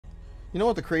You know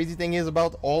what the crazy thing is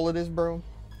about all of this, bro?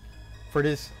 For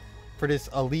this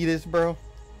elitist, bro.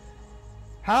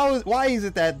 Why is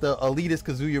it that the elitist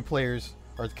Kazuya players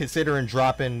are considering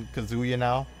dropping Kazuya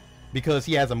now? Because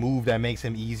he has a move that makes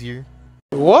him easier.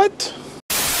 What?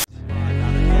 You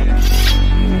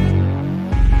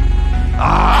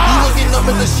looking up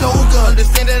at the Shogun,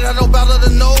 understand that I don't bow to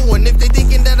no one. If they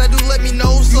thinking that I do, let me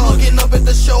know some. You looking up at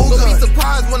the Shogun, don't be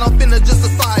surprised when I'm finna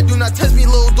justify. Do not test me,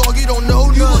 little dog, you don't know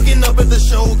none. You looking up at the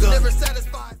Shogun, never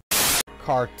satisfied.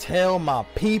 Cartel, my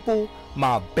people,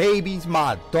 my babies,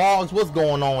 my dogs, what's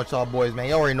going on with y'all boys, man?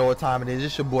 You already know what time it is.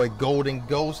 It's your boy Golden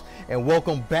Ghost, and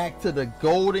welcome back to the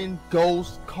Golden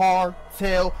Ghost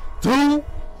Cartel 2.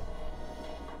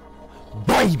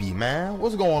 Baby, man,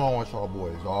 what's going on with y'all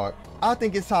boys, dog? I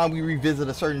think it's time we revisit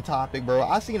a certain topic, bro.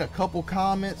 I seen a couple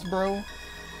comments, bro.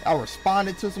 I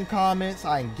responded to some comments.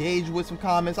 I engaged with some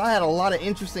comments. I had a lot of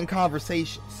interesting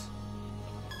conversations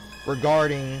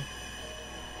regarding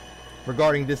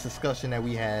this discussion that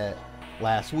we had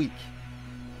last week.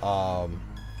 The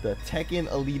Tekken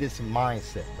elitist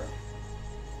mindset, bro.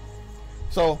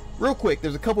 So, real quick,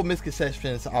 there's a couple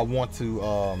misconceptions I want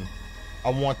to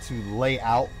lay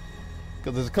out,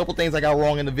 because there's a couple things I got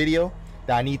wrong in the video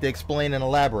that I need to explain and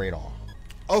elaborate on.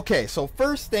 Okay, so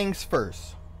first things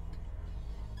first.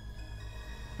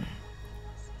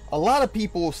 A lot of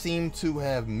people seem to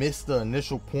have missed the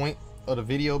initial point of the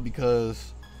video,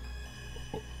 because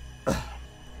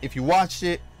if you watched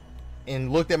it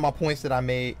and looked at my points that I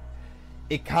made,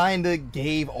 it kind of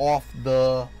gave off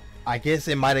the, I guess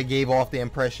it might have gave off the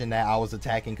impression that I was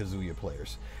attacking Kazuya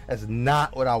players. That's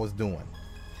not what I was doing.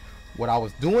 What I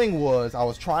was doing was, I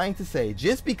was trying to say,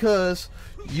 just because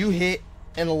you hit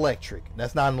an electric,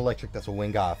 that's not an electric, that's a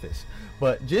Wingard fist,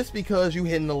 but just because you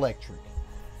hit an electric,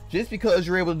 just because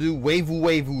you're able to do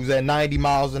wavus at 90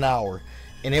 miles an hour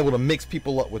and able to mix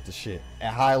people up with the shit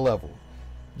at high level,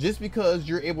 just because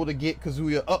you're able to get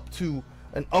Kazuya up to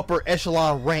an upper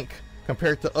echelon rank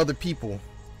compared to other people,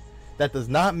 that does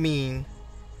not mean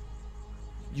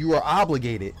you are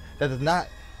obligated, that does not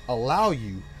allow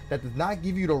you, that does not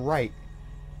give you the right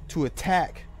to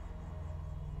attack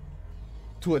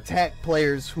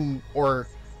players who, or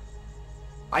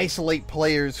isolate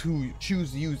players who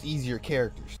choose to use easier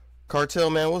characters. Cartel,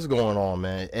 man, what's going on,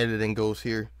 man? Editing Ghost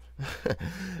here.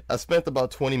 I spent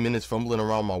about 20 minutes fumbling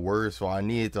around my words, so I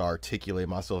needed to articulate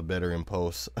myself better in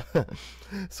post.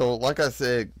 So like I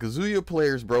said, Kazuya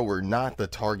players, bro, were not the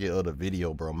target of the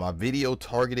video, bro. My video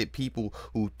targeted people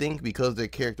who think because their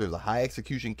character is a high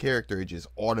execution character, it just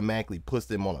automatically puts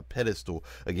them on a pedestal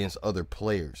against other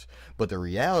players. But the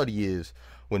reality is,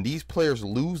 when these players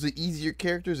lose the easier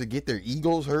characters and get their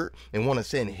egos hurt and want to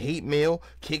send hate mail,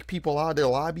 kick people out of their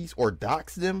lobbies, or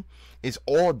dox them, it's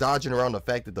all dodging around the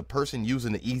fact that the person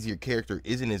using the easier character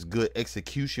isn't as good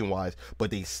execution wise,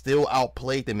 but they still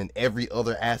outplayed them in every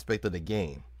other aspect of the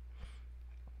game.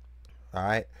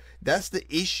 Alright? That's the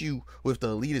issue with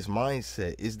the elitist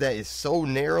mindset, is that it's so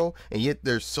narrow, and yet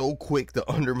they're so quick to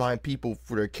undermine people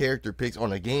for their character picks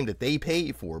on a game that they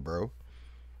paid for, bro.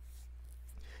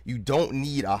 You don't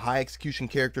need a high execution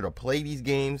character to play these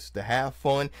games, to have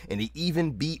fun, and to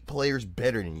even beat players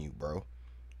better than you, bro.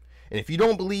 And if you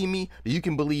don't believe me, you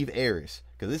can believe Eris,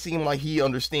 because it seemed like he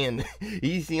understands.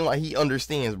 He seemed like he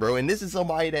understands, bro. And this is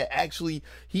somebody that actually,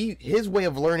 his way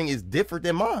of learning is different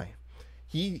than mine.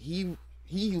 He's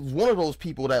one of those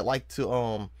people that like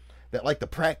to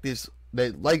practice,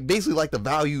 that basically like to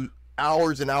value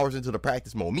hours and hours into the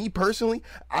practice mode. Me personally,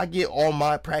 I get all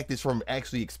my practice from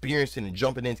actually experiencing and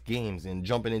jumping into games and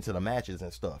jumping into the matches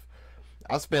and stuff.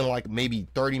 I spend like maybe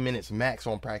 30 minutes max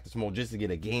on practice mode just to get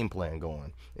a game plan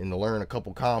going and to learn a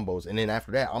couple combos, and then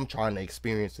after that I'm trying to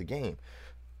experience the game.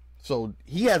 So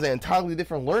he has an entirely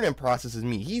different learning process as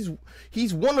me.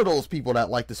 He's one of those people that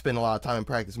like to spend a lot of time in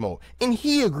practice mode, and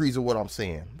he agrees with what I'm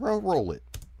saying. Bro, roll it.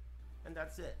 And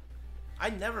that's it. I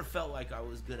never felt like I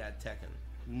was good at Tekken.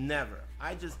 Never.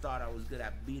 I just thought I was good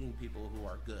at beating people who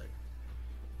are good.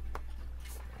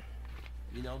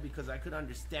 You know, because I could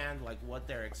understand like what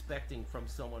they're expecting from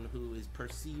someone who is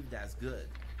perceived as good.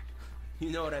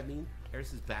 You know what I mean?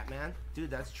 Eris is Batman.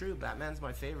 Dude, that's true. Batman's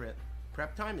my favorite.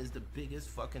 Prep time is the biggest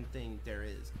fucking thing there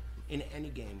is in any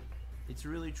game. It's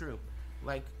really true.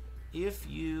 Like, if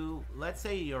you, let's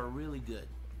say you're really good,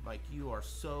 like you are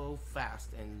so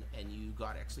fast and you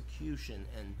got execution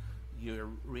and your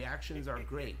reactions are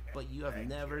great, but you have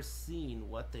never seen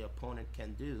what the opponent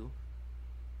can do,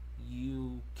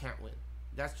 you can't win.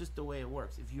 That's just the way it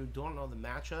works. If you don't know the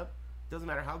matchup, doesn't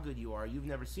matter how good you are, you've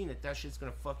never seen it, that shit's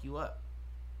gonna fuck you up.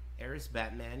 Eris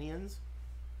Batmanians.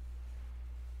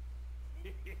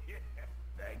 Thank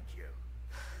you.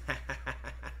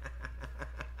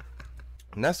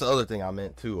 And that's the other thing I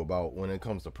meant too about when it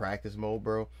comes to practice mode,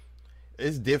 bro.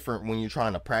 It's different when you're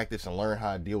trying to practice and learn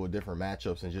how to deal with different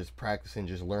matchups and just practicing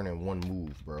just learning one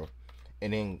move, bro.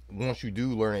 And then once you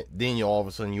do learn it, then you all of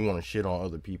a sudden you want to shit on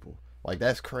other people. Like,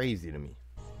 that's crazy to me.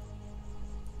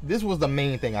 This was the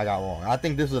main thing I got wrong. I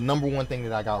think this is the number one thing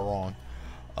that I got wrong.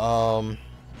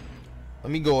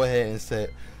 Let me go ahead and say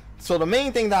it. So the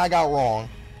main thing that I got wrong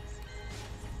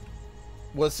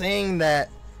was saying that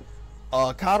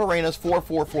Katarena's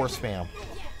 444 spam.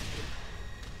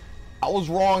 I was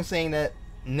wrong saying that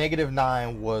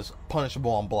 -9 was punishable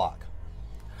on block.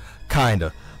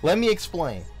 Kinda. Let me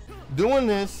explain. Doing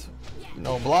this, you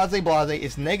know, blase,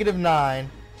 it's -9,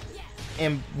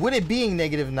 and with it being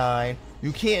 -9,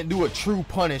 you can't do a true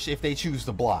punish if they choose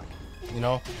to block. You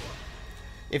know,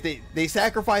 if they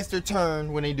sacrifice their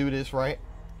turn when they do this, right?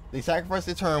 They sacrifice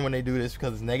their turn when they do this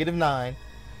because it's -9,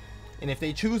 and if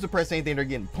they choose to press anything, they're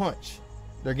getting punched.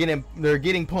 They're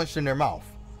getting punched in their mouth.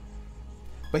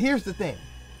 But here's the thing: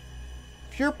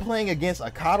 if you're playing against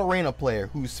a Katarina player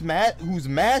who's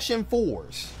mashing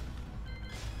fours,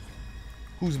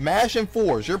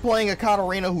 you're playing a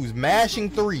Katarina who's mashing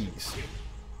threes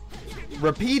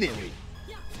repeatedly,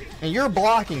 and you're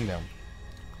blocking them,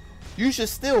 you should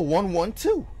still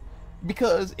 1-1-2.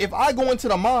 Because if I go into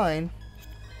the mind,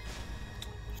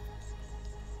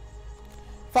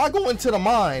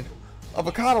 of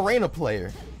a Katarina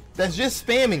player that's just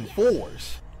spamming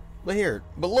fours, but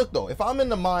look though, if I'm in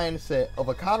the mindset of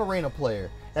a Katarina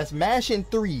player that's mashing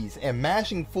threes and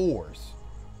mashing fours,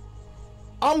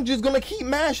 I'm just gonna keep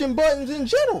mashing buttons in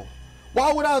general.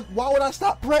 Why would I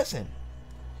stop pressing?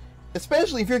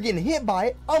 Especially if you're getting hit by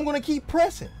it, I'm gonna keep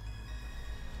pressing.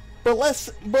 But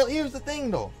here's the thing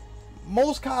though.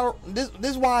 This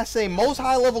is why I say most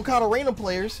high-level Katarina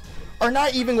players are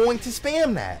not even going to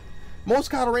spam that.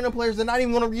 Most Katarina players are not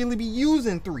even gonna really be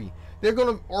using 3.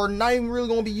 Or not even really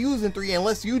gonna be using 3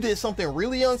 unless you did something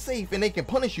really unsafe and they can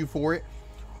punish you for it.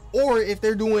 Or if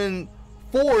they're doing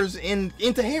 4s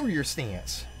into heavier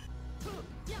stance.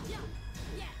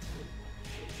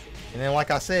 And then,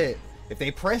 like I said, if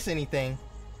they press anything,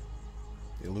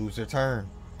 they lose their turn.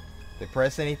 If they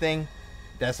press anything,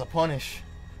 that's a punish.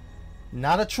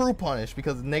 Not a true punish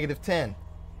because it's -10.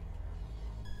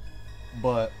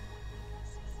 But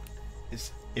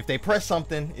if they press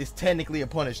something, it's technically a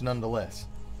punish nonetheless.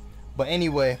 But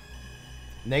anyway,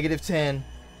 -10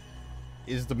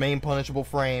 is the main punishable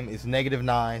frame. It's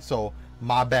 -9, so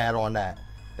my bad on that.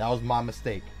 That was my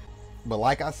mistake. But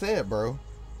like I said, bro,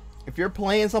 if you're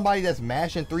playing somebody that's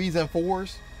mashing 3s and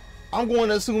 4s, I'm going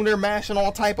to assume they're mashing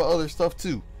all type of other stuff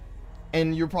too.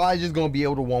 And you're probably just going to be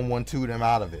able to 1-1-2 them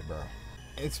out of it, bro.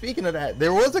 And speaking of that,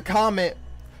 there was a comment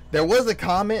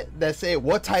that said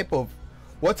what type of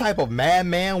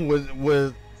madman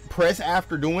was press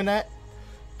after doing that.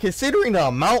 Considering the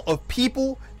amount of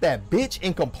people that bitch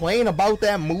and complain about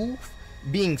that move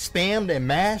being spammed and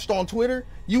mashed on Twitter,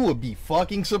 you would be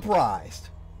fucking surprised.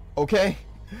 Okay?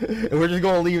 And we're just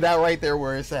gonna leave that right there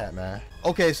where it's at, man.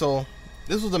 Okay, so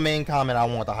this was the main comment I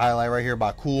want to highlight right here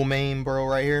by Cool Main, bro,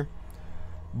 right here.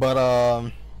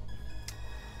 But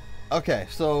okay,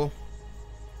 so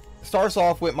starts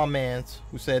off with my mans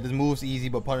who said this move's easy,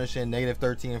 but punishing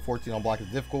 -13 and 14 on block is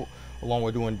difficult, along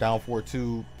with doing down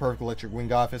 4-2 perfect electric wing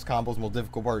god fist combos, most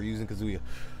difficult part of using Kazuya.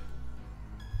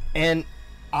 And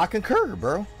I concur,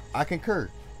 bro. I concur.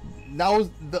 Now,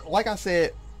 like I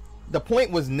said, the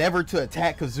point was never to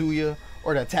attack Kazuya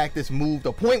or to attack this move.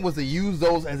 The point was to use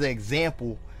those as an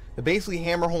example to basically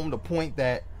hammer home the point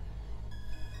that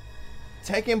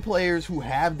Tekken players who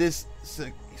have this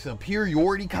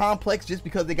superiority complex just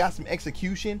because they got some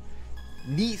execution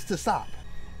needs to stop.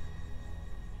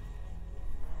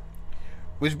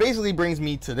 Which basically brings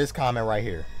me to this comment right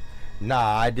here.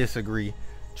 Nah, I disagree.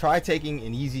 Try taking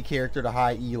an easy character to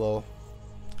high elo,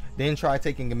 then try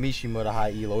taking a Mishima to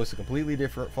high elo. It's a completely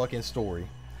different fucking story.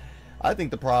 I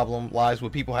think the problem lies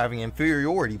with people having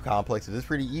inferiority complexes. It's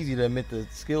pretty easy to admit the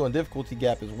skill and difficulty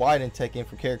gap is wide in Tekken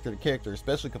from character to character,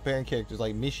 especially comparing characters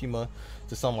like Mishima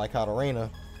to something like Katarina.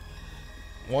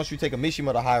 Once you take a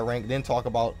Mishima to high rank, then talk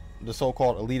about the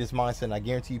so-called elitist mindset, and I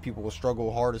guarantee you people will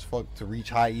struggle hard as fuck to reach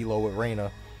high elo with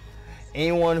Reina.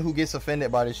 Anyone who gets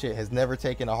offended by this shit has never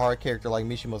taken a hard character like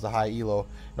Mishima's a high elo.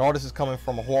 And all this is coming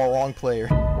from a wrong player.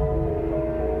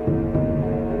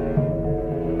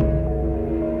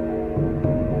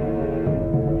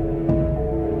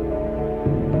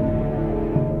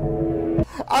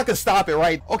 I could stop it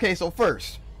right. Okay, so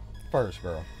first, bro.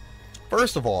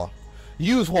 First of all,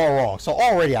 you was wrong. So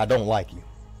already I don't like you.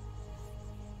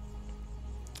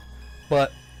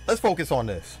 But let's focus on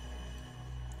this.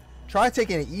 Try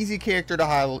taking an easy character to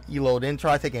high elo, then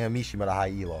try taking a Mishima to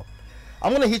high elo.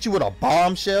 I'm gonna hit you with a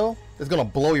bombshell that's gonna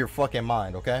blow your fucking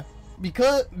mind, okay?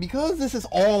 Because this is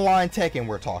online Tekken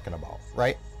we're talking about,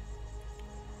 right?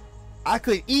 I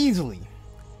could easily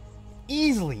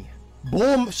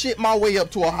bullshit my way up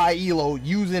to a high elo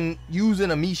using a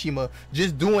Mishima,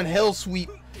 just doing hell sweep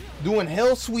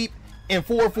and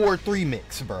 4-4-3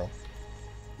 mix, bro.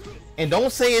 And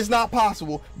don't say it's not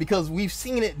possible, because we've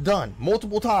seen it done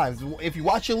multiple times. If you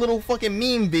watch your little fucking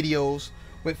meme videos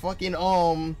with fucking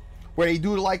where they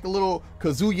do like the little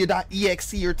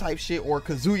Kazuya.exe or type shit, or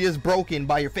Kazuya's Broken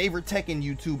by your favorite Tekken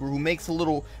YouTuber who makes a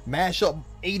little mashup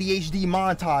ADHD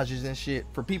montages and shit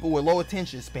for people with low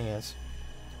attention spans.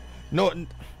 No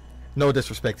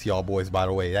disrespect to y'all boys, by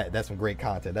the way. That's some great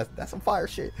content. That's some fire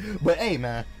shit. But hey,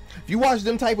 man, if you watch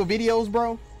them type of videos,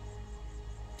 bro,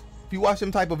 if you watch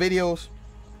them type of videos,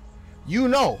 you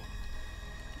know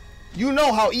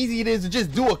how easy it is to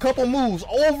just do a couple moves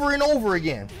over and over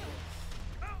again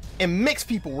and mix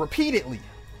people repeatedly.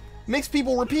 And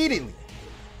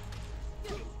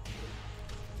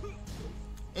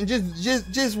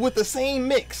just with the same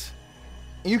mix,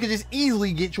 and you can just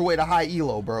easily get your way to high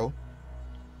elo, bro.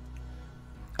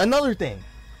 Another thing,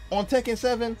 on Tekken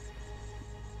 7,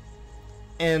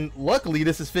 and luckily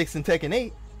this is fixed in Tekken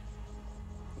 8,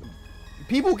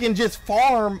 people can just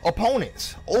farm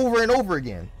opponents over and over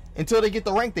again until they get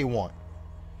the rank they want,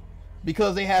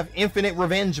 because they have infinite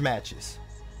revenge matches.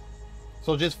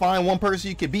 So just find one person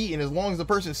you can beat, and as long as the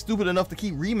person's stupid enough to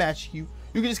keep rematching you,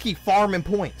 you can just keep farming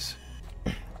points.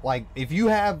 Like, if you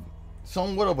have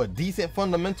somewhat of a decent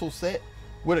fundamental set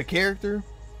with a character,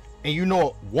 and you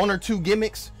know one or two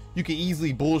gimmicks, you can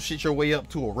easily bullshit your way up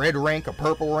to a red rank, a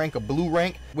purple rank, a blue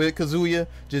rank with Kazuya.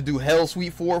 Just do hell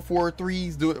sweet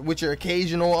 4-4-3s, do it with your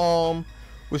occasional low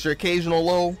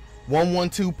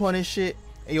 1-1-2 punish shit,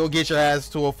 and you'll get your ass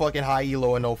to a fucking high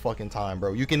elo in no fucking time,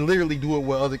 bro. You can literally do it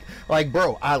with other, like,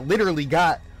 bro, I literally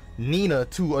got Nina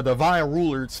to a divine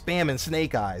ruler spamming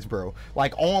snake eyes, bro.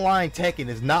 Like, online Tekken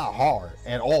is not hard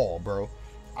at all, bro.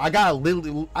 I got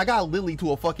Lily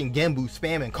to a fucking Genbu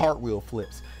spamming cartwheel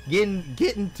flips.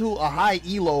 Getting to a high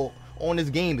elo on this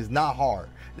game is not hard.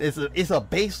 It's a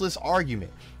baseless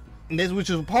argument. And this,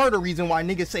 which is part of the reason why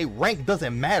niggas say rank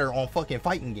doesn't matter on fucking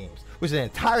fighting games, which is an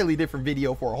entirely different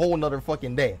video for a whole nother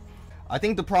fucking day. I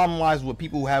think the problem lies with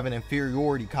people who have an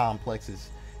inferiority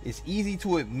complexes. It's easy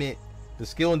to admit the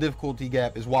skill and difficulty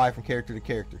gap is wide from character to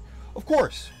character. Of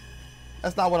course,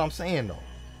 that's not what I'm saying though.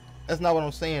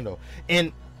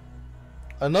 And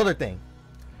another thing,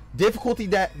 difficulty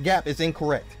gap is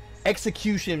incorrect.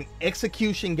 Execution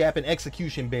gap and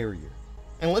execution barrier.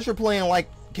 Unless you're playing like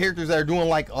characters that are doing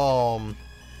like damn,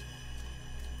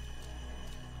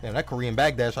 that Korean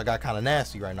backdash I got kind of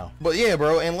nasty right now. But yeah,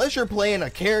 bro, unless you're playing a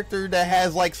character that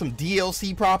has like some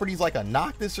DLC properties like a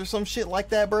Noctis or some shit like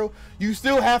that, bro, you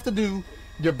still have to do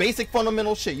your basic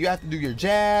fundamental shit. You have to do your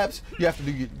jabs, you have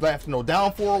to know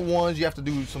down 401s, you have to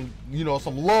do some, you know,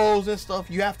 some lows and stuff.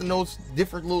 You have to know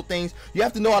different little things. You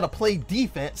have to know how to play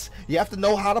defense. You have to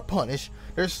know how to punish.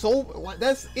 There's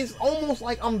it's almost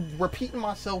like I'm repeating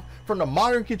myself from the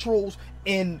modern controls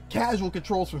and casual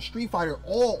controls from Street Fighter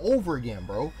all over again,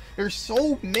 bro. There's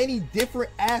so many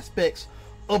different aspects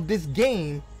of this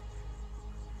game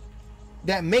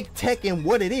that make Tekken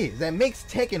what it is, that makes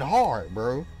Tekken hard,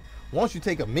 bro. Once you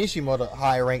take a Mishima to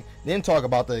high rank, then talk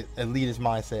about the elitist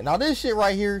mindset. Now this shit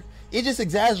right here, it just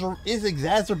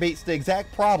exacerbates the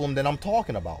exact problem that I'm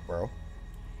talking about, bro.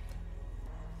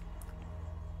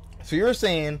 So you're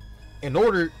saying in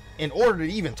order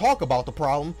to even talk about the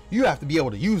problem, you have to be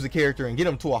able to use the character and get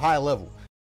them to a high level.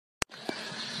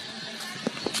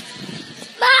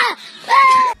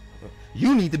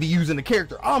 You need to be using the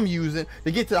character I'm using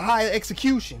to get to the high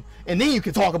execution, and then you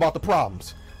can talk about the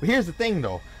problems. But here's the thing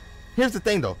though.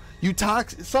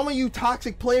 Some of you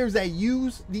toxic players that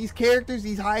use these characters,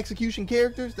 these high execution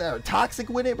characters that are toxic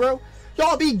with it, bro,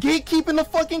 y'all be gatekeeping the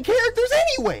fucking characters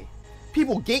anyway.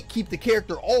 People gatekeep the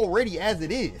character already as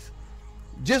it is,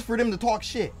 just for them to talk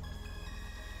shit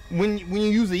when you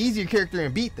use the easier character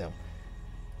and beat them.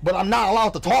 But I'm not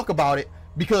allowed to talk about it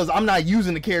because I'm not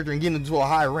using the character and getting into a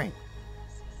high rank.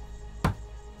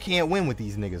 Can't win with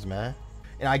these niggas, man.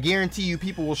 And I guarantee you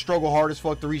people will struggle hard as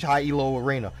fuck to reach high elo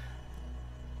arena.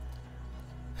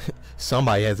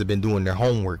 Somebody hasn't been doing their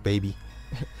homework, baby.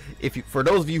 For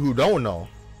those of you who don't know,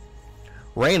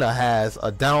 Reina has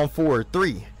a down forward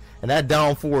 3, and that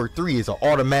down forward 3 is an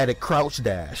automatic crouch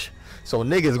dash. So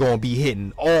niggas gonna be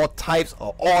hitting all types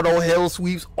of auto hell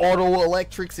sweeps, auto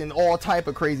electrics, and all type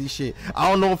of crazy shit. I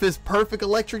don't know if it's perfect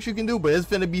electrics you can do, but it's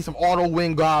finna be some auto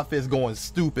win god fist going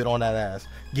stupid on that ass,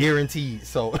 guaranteed.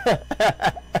 So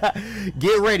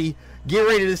get ready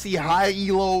to see high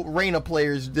elo Reina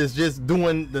players that's just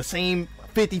doing the same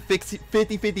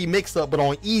 50-50 mix up, but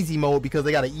on easy mode, because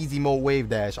they got an easy mode wave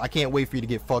dash. I can't wait for you to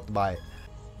get fucked by it.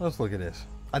 Let's look at this.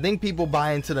 I think people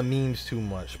buy into the memes too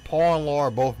much. Paul and Law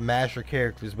are both master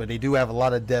characters, but they do have a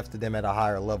lot of depth to them at a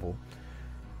higher level.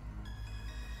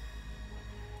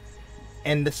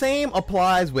 And the same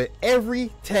applies with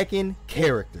every Tekken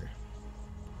character.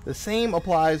 The same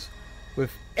applies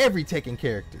with every Tekken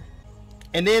character.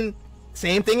 And then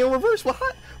same thing in reverse.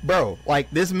 What? Bro,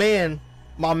 like this man,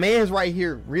 my man's right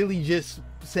here really just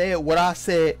said what I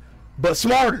said, but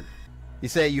smarter. He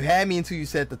said, you had me until you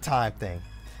said the time thing.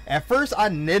 At first, I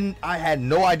had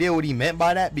no idea what he meant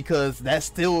by that, because that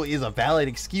still is a valid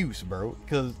excuse, bro.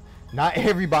 Because not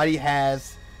everybody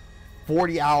has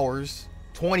 40 hours,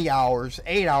 20 hours,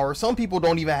 8 hours. Some people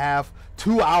don't even have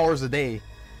 2 hours a day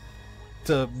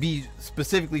to be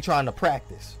specifically trying to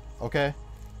practice, okay?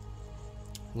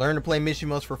 Learn to play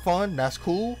Mishimas for fun, that's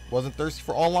cool. Wasn't thirsty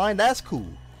for online, that's cool.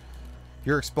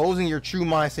 You're exposing your true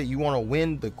mindset. You want to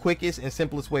win the quickest and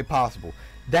simplest way possible.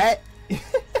 That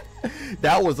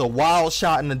that was a wild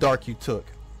shot in the dark you took.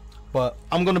 But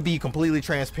I'm going to be completely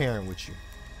transparent with you,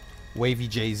 Wavy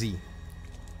Jay-Z.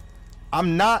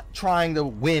 I'm not trying to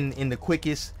win in the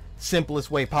quickest,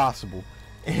 simplest way possible.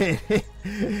 And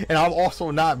I'm also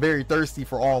not very thirsty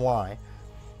for online.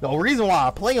 The reason why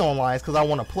I play online is because I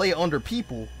want to play under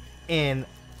people, and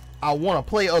I want to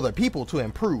play other people to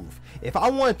improve. If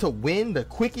I wanted to win the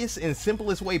quickest and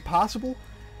simplest way possible,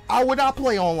 I would not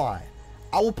play online.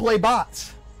 I will play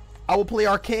bots. I will play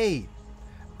arcade.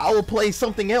 I will play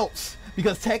something else,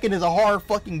 because Tekken is a hard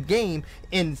fucking game,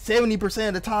 and 70%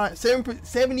 of the time,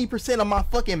 70% of my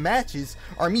fucking matches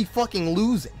are me fucking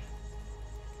losing.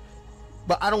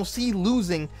 But I don't see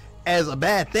losing as a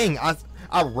bad thing.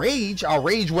 I rage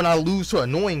when I lose to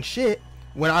annoying shit,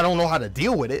 when I don't know how to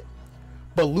deal with it.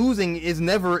 But losing has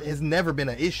never been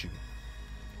an issue.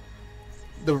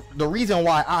 The reason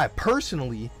why I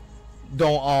personally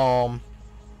don't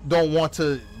want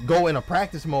to go in a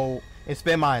practice mode and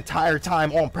spend my entire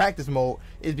time on practice mode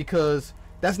is because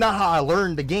that's not how I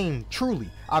learned the game truly.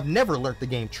 I've never learned the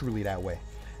game truly that way.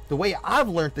 The way I've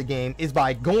learned the game is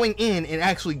by going in and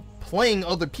actually playing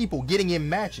other people, getting in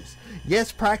matches.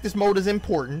 Yes, practice mode is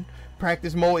important.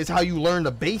 Practice mode is how you learn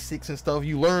the basics and stuff.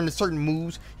 You learn the certain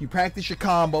moves, you practice your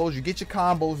combos, you get your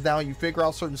combos down, you figure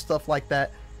out certain stuff like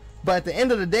that. But at the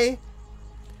end of the day,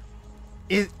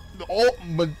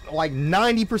 like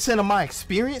 90% of my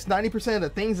experience, 90% of the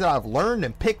things that I've learned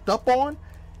and picked up on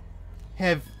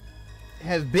have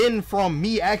been from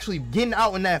me actually getting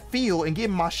out in that field and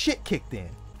getting my shit kicked in.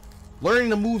 Learning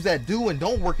the moves that do and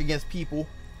don't work against people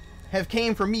have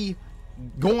came from me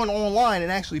going online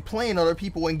and actually playing other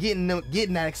people and getting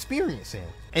that experience in.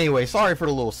 Anyway, sorry for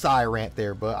the little side rant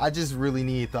there, but I just really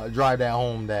need to drive that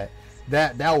home that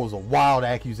was a wild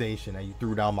accusation that you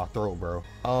threw down my throat, bro.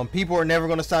 People are never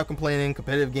gonna stop complaining.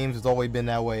 Competitive games has always been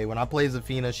that way. When I played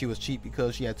Zafina, she was cheap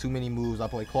because she had too many moves. I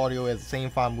played Claudio, has the same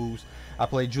 5 moves. I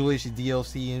played Julia, she's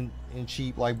DLC and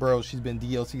cheap. Like, bro, she's been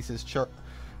DLC since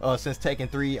Tekken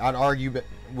 3. I'd argue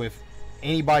with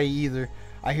anybody either.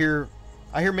 I hear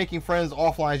making friends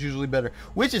offline is usually better,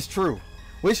 which is true.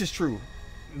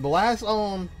 The last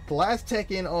offline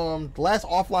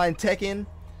Tekken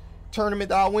tournament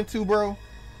that I went to, bro,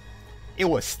 it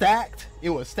was stacked. It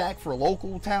was stacked for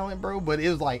local talent, bro, but it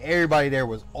was like everybody there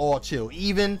was all chill.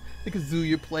 Even the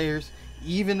Kazuya players,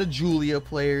 even the Julia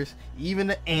players, even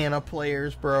the Anna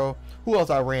players, bro. Who else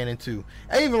I ran into?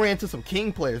 I even ran into some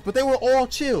King players, but they were all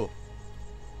chill.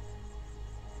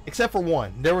 Except for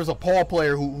one. There was a Paul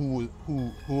player who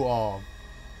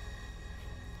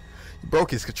broke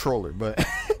his controller, but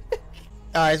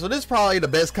alright, so this is probably the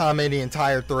best comment in the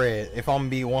entire thread, if I'm gonna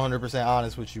be 100%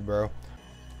 honest with you, bro.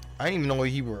 I didn't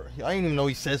even know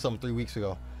he said something 3 weeks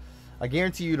ago. I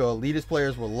guarantee you the elitist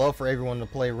players would love for everyone to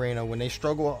play Reina. When they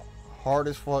struggle hard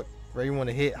as fuck for everyone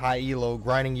to hit high elo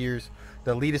grinding years,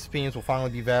 the elitist opinions will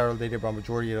finally be validated by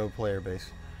majority of the player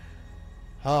base.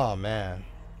 Oh man,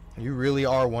 you really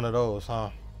are one of those,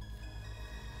 huh?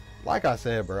 Like I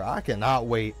said, bro, I cannot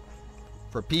wait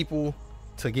for people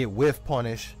to get whiff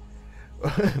punished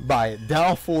by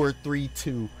down 4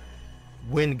 3-2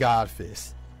 win God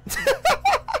fist.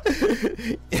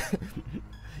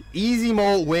 Easy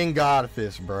mode win God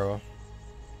fist, bro.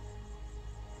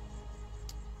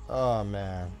 Oh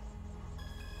man,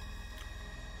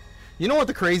 you know what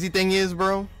the crazy thing is,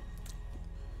 bro?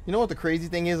 You know what the crazy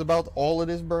thing is about all of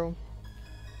this, bro?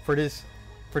 For this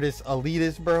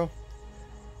elitist, bro.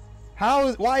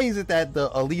 Why is it that the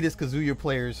elitist Kazuya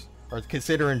players are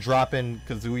considering dropping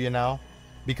Kazuya now?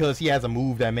 Because he has a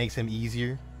move that makes him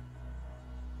easier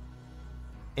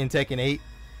in Tekken 8.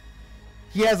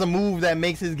 He has a move that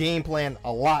makes his game plan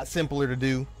a lot simpler to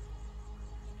do.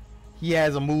 He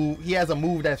has a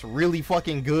move that's really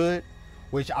fucking good,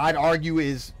 which I'd argue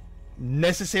is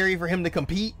necessary for him to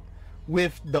compete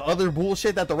with the other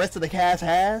bullshit that the rest of the cast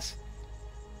has.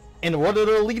 And what do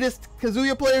the elitist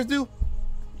Kazuya players do?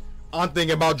 I'm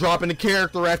thinking about dropping the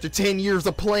character after 10 years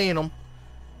of playing him.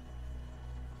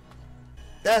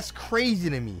 That's crazy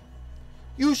to me.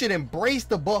 You should embrace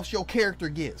the buffs your character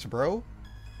gets, bro.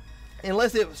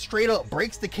 Unless it straight up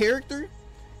breaks the character.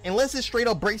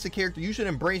 You should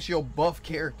embrace your buff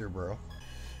character, bro.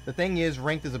 The thing is,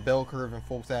 ranked is a bell curve in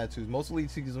folks' attitudes. Most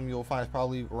elitism you'll find is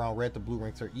probably around red to blue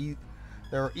ranks.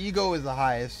 Their ego is the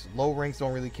highest. Low ranks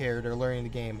don't really care. They're learning the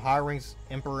game. High ranks,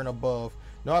 emperor and above,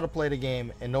 know how to play the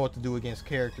game and know what to do against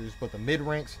characters. But the mid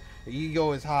ranks, the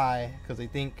ego is high because they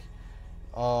think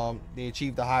they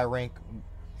achieved the high rank,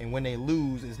 and when they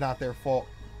lose, it's not their fault.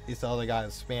 It's the other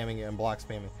guys spamming it and block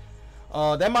spamming.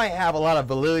 That might have a lot of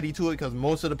validity to it because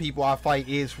most of the people I fight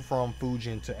is from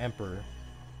Fujin to Emperor.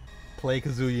 Play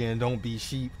Kazuya and don't be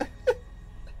sheep.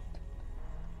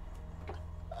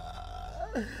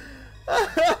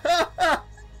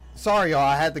 Sorry, y'all.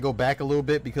 I had to go back a little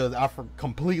bit because I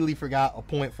completely forgot a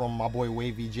point from my boy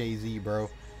Wavy Jay-Z, bro.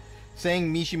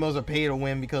 Saying Mishimas are paid to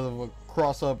win because of a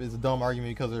cross-up is a dumb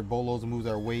argument because there are boatloads of moves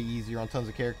that are way easier on tons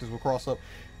of characters with cross-up.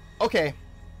 Okay.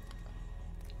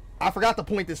 I forgot to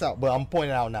point this out, but I'm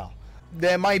pointing it out now.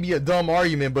 That might be a dumb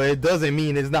argument, but it doesn't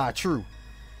mean it's not true.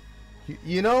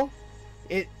 You know?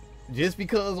 It just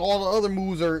because all the other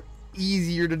moves are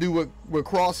easier to do with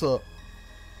cross-up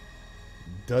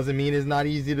doesn't mean it's not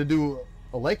easy to do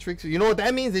electrics. You know what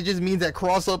that means? It just means that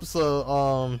cross-up's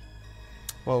well,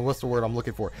 what's the word I'm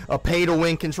looking for? A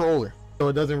pay-to-win controller. So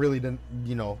it doesn't really,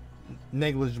 you know,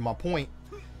 neglige my point.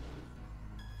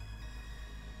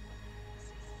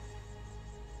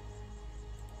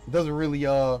 It doesn't really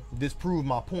disprove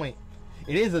my point.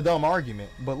 It is a dumb argument,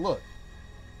 but look,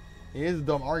 it is a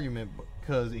dumb argument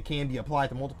because it can be applied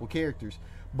to multiple characters.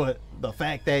 But the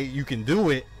fact that you can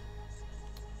do it,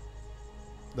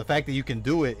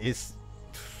 is,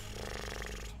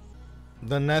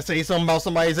 doesn't that say something about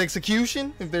somebody's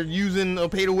execution? If they're using a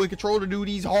pay-to-win controller to do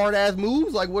these hard-ass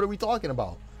moves, like what are we talking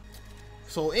about?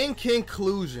 So in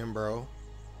conclusion, bro,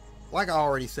 like I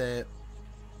already said,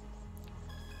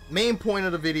 main point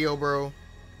of the video, bro,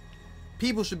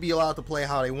 people should be allowed to play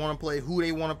how they want to play, who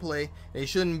they want to play. They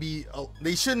shouldn't be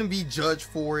judged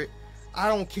for it. I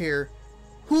don't care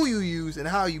who you use and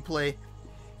how you play,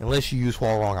 unless you use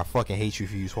Hwarong. I fucking hate you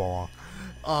if you use Hwarong.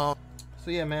 So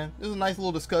yeah, man, this is a nice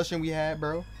little discussion we had,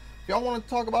 bro. If y'all want to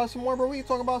talk about it some more, bro, we can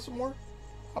talk about it some more.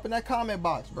 Hop in that comment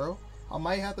box, bro. I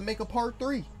might have to make a part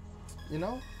 3, you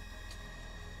know.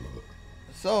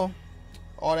 So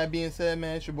all that being said,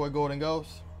 man, it's your boy Golden Ghost.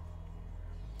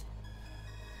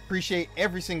 Appreciate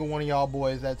every single one of y'all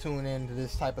boys that tune in to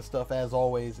this type of stuff as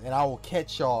always, and I will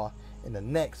catch y'all in the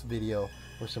next video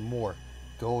for some more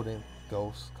Golden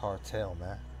Ghost Cartel,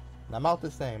 man. And I'm out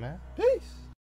this thing, man. Peace.